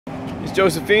Miss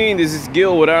Josephine, this is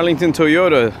Gil with Arlington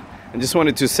Toyota. I just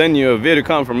wanted to send you a video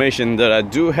confirmation that I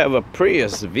do have a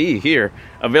Prius V here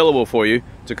available for you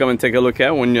to come and take a look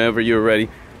at whenever you're ready.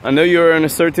 I know you're in a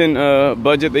certain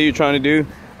budget that you're trying to do.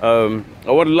 I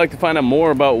would like to find out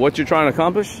more about what you're trying to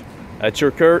accomplish. At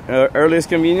your earliest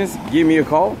convenience, give me a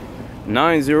call,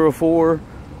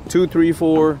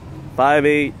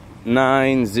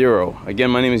 904-234-5890. Again,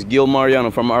 my name is Gil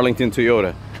Mariano from Arlington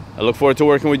Toyota. I look forward to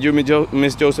working with you,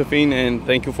 Miss Josephine, and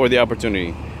thank you for the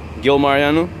opportunity. Gil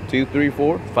Mariano,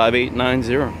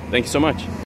 234-5890. Thank you so much.